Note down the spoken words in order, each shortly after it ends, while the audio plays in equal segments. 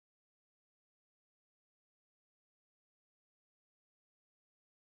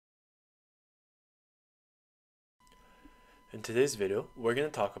In today's video, we're going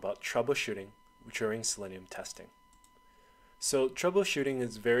to talk about troubleshooting during Selenium testing. So troubleshooting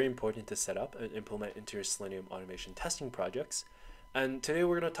is very important to set up and implement into your Selenium automation testing projects. And today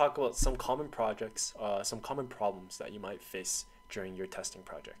we're going to talk about some common projects, some common problems that you might face during your testing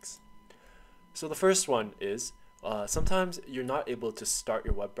projects. So the first one is sometimes you're not able to start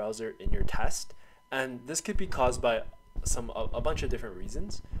your web browser in your test, and this could be caused by a bunch of different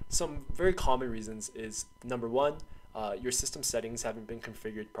reasons. Some very common reasons is number one, your system settings haven't been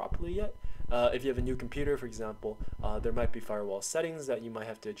configured properly yet. If you have a new computer, for example, there might be firewall settings that you might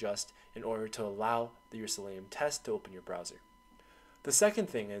have to adjust in order to allow your Selenium test to open your browser. The second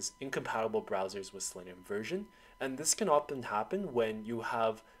thing is incompatible browsers with Selenium version, and this can often happen when you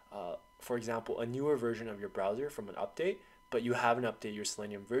have, for example, a newer version of your browser from an update, but you haven't updated your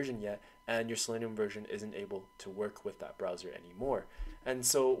Selenium version yet, and your Selenium version isn't able to work with that browser anymore. And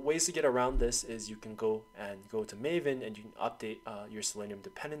so ways to get around this is you can go to Maven and you can update your Selenium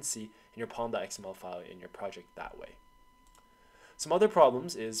dependency in your pom.xml file in your project that way. Some other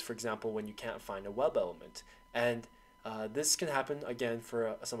problems is, for example, when you can't find a web element, and this can happen again for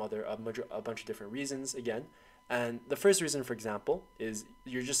a bunch of different reasons again. And the first reason, for example, is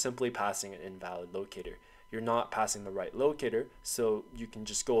you're just simply passing an invalid locator. You're not passing the right locator, so you can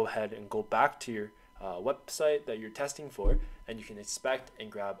just go ahead and go back to your website that you're testing for, and you can inspect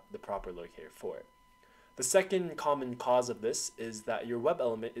and grab the proper locator for it. The second common cause of this is that your web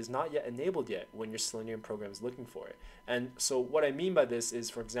element is not yet enabled yet when your Selenium program is looking for it. And so what I mean by this is,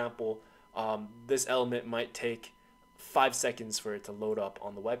 for example, this element might take 5 seconds for it to load up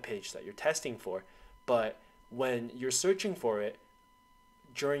on the web page that you're testing for, but when you're searching for it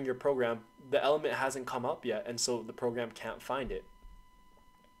during your program, the element hasn't come up yet, and so the program can't find it.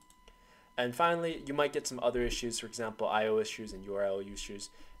 And finally, you might get some other issues, for example, I/O issues and URL issues,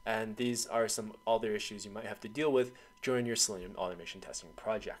 and these are some other issues you might have to deal with during your Selenium automation testing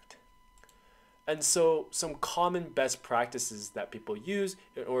project. And so some common best practices that people use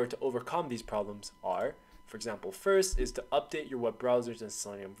in order to overcome these problems are, for example, first is to update your web browsers and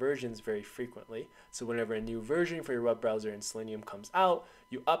Selenium versions very frequently. So whenever a new version for your web browser in Selenium comes out,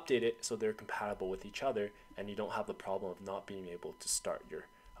 you update it so they're compatible with each other and you don't have the problem of not being able to start your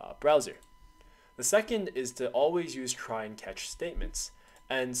browser. The second is to always use try and catch statements.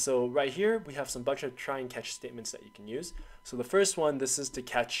 And so right here we have some bunch of try and catch statements that you can use. So the first one, this is to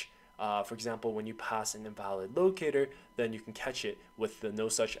catch, for example, when you pass an invalid locator, then you can catch it with the no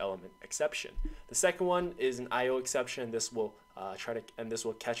such element exception. The second one is an I/O exception. This will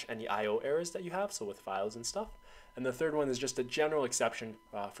catch any I/O errors that you have, so with files and stuff. And the third one is just a general exception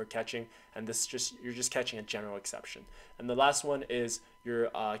for catching, and you're just catching a general exception. And the last one is you're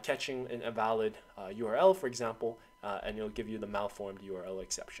catching an invalid URL, for example, and it'll give you the malformed URL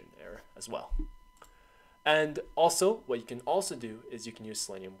exception error as well. And also, what you can also do is you can use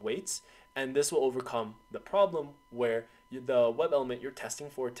Selenium waits, and this will overcome the problem where the web element you're testing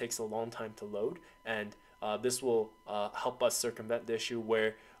for takes a long time to load, and this will help us circumvent the issue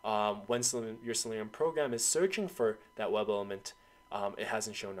where when your Selenium program is searching for that web element, it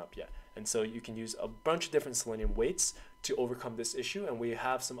hasn't shown up yet. And so you can use a bunch of different Selenium waits to overcome this issue, and we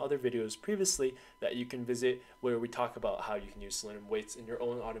have some other videos previously that you can visit where we talk about how you can use Selenium waits in your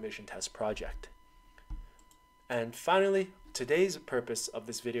own automation test project. And finally, today's purpose of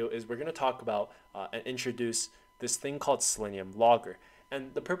this video is we're going to talk about and introduce this thing called Selenium Logger.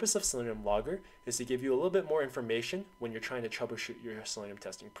 And the purpose of Selenium Logger is to give you a little bit more information when you're trying to troubleshoot your Selenium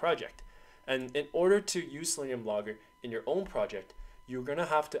testing project. And in order to use Selenium Logger in your own project, you're going to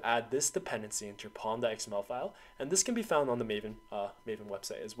have to add this dependency into your pom.xml file, and this can be found on the Maven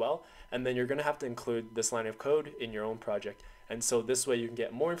website as well. And then you're going to have to include this line of code in your own project, and so this way you can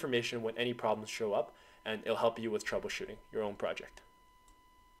get more information when any problems show up, and it'll help you with troubleshooting your own project.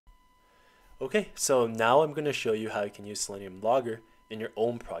 Okay, so now I'm going to show you how you can use Selenium Logger in your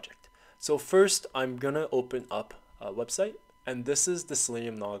own project. So first, I'm going to open up a website, and this is the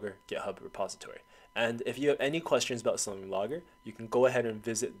Selenium Logger GitHub repository. And if you have any questions about Selenium Logger, you can go ahead and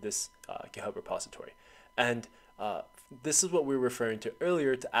visit this GitHub repository. And this is what we were referring to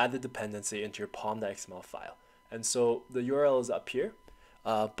earlier, to add the dependency into your pom.xml file. And so the URL is up here.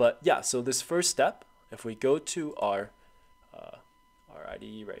 But yeah, so this first step, if we go to our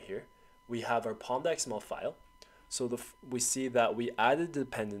IDE right here, we have our pom.xml file. So we see that we added the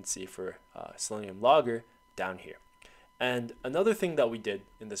dependency for Selenium Logger down here. And another thing that we did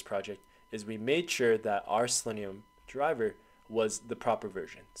in this project is we made sure that our Selenium driver was the proper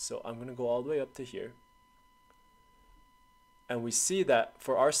version. So I'm going to go all the way up to here. And we see that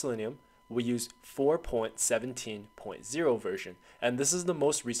for our Selenium, we use 4.17.0 version. And this is the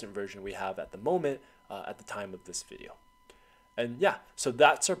most recent version we have at the moment at the time of this video. And yeah, so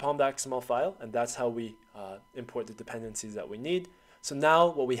that's our pom.xml file, and that's how we import the dependencies that we need. So now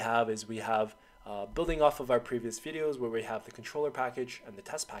what we have is we have, building off of our previous videos where we have the controller package and the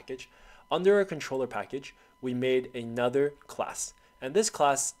test package, under our controller package, we made another class. And this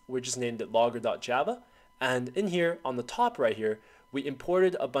class, we just named it logger.java. And in here, on the top right here, we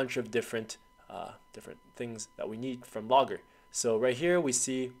imported a bunch of different things that we need from Logger. So right here, we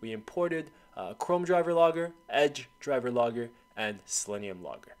see we imported Chrome driver logger, Edge driver logger, and Selenium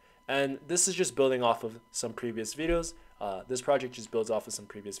logger. And this is just building off of some previous videos. This project just builds off of some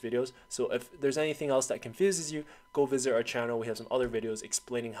previous videos. So if there's anything else that confuses you, go visit our channel. We have some other videos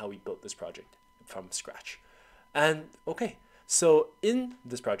explaining how we built this project from scratch. And okay, so in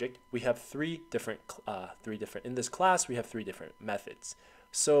this project, we have three different in this class, we have three different methods.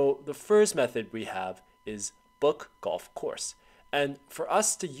 So the first method we have is book golf course. And for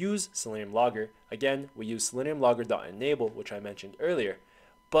us to use Selenium logger, again, we use selenium logger.enable, which I mentioned earlier.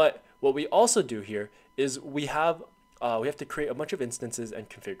 But what we also do here is we have to create a bunch of instances and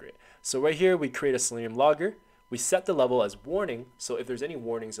configure it. So right here, we create a Selenium logger. We set the level as warning. So if there's any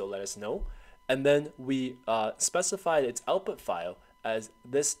warnings, it'll let us know. And then we specify its output file as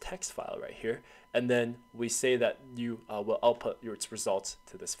this text file right here. And then we say that you will output its results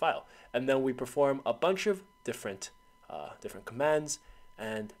to this file. And then we perform a bunch of different commands,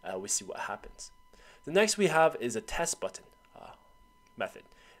 and we see what happens. The next we have is a test button method.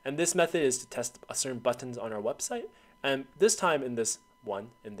 And this method is to test certain buttons on our website. And this time in this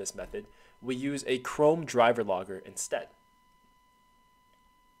method, we use a Chrome driver logger instead.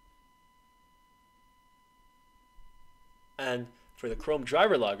 And for the Chrome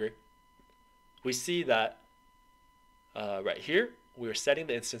driver logger, we see that right here, we are setting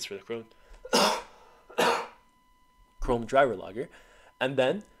the instance for the Chrome driver logger. And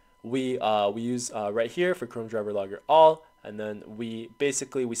then we use right here for Chrome driver logger all, and then we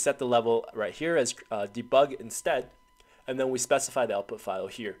set the level right here as debug instead, and then we specify the output file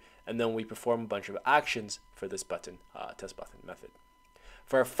here, and then we perform a bunch of actions for this button, test button method.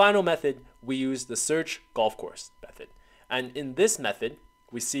 For our final method, we use the search golf course method. And in this method,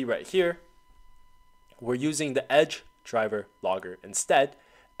 we see right here, we're using the Edge driver logger instead,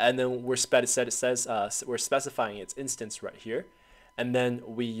 and then we're specifying its instance right here. And then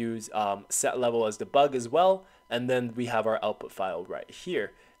we use set level as debug as well, and then we have our output file right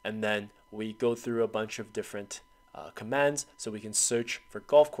here. And then we go through a bunch of different commands so we can search for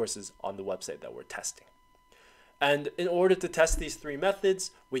golf courses on the website that we're testing. And in order to test these three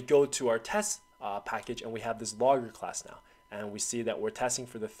methods, we go to our test package, and we have this logger class now. And we see that we're testing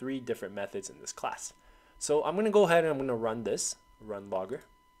for the three different methods in this class. So I'm going to go ahead and I'm going to run logger.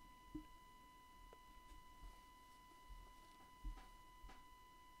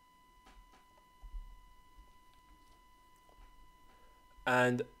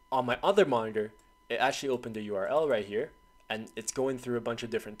 And on my other monitor, it actually opened a URL right here, and it's going through a bunch of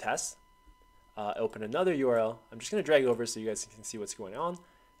different tests. Open another URL. I'm just going to drag over so you guys can see what's going on,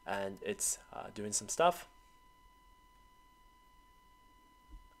 and it's doing some stuff.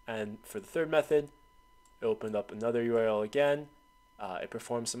 And for the third method, it opened up another URL again. It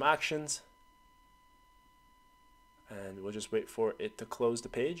performs some actions, and we'll just wait for it to close the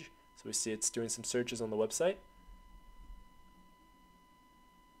page. So we see it's doing some searches on the website.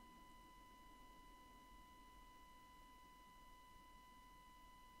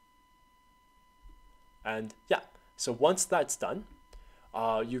 And yeah, so once that's done,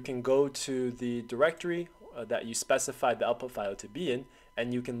 you can go to the directory that you specified the output file to be in,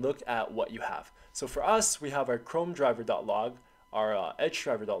 and you can look at what you have. So for us, we have our Chrome driver.log, our Edge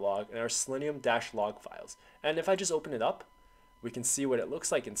driver.log, and our selenium-log files. And if I just open it up, we can see what it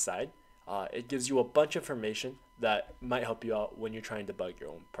looks like inside. It gives you a bunch of information that might help you out when you're trying to debug your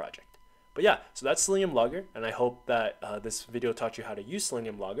own project. But yeah, so that's Selenium Logger, and I hope that this video taught you how to use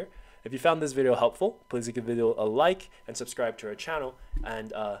Selenium Logger. If you found this video helpful, please give the video a like and subscribe to our channel,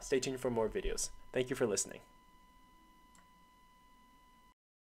 and stay tuned for more videos. Thank you for listening.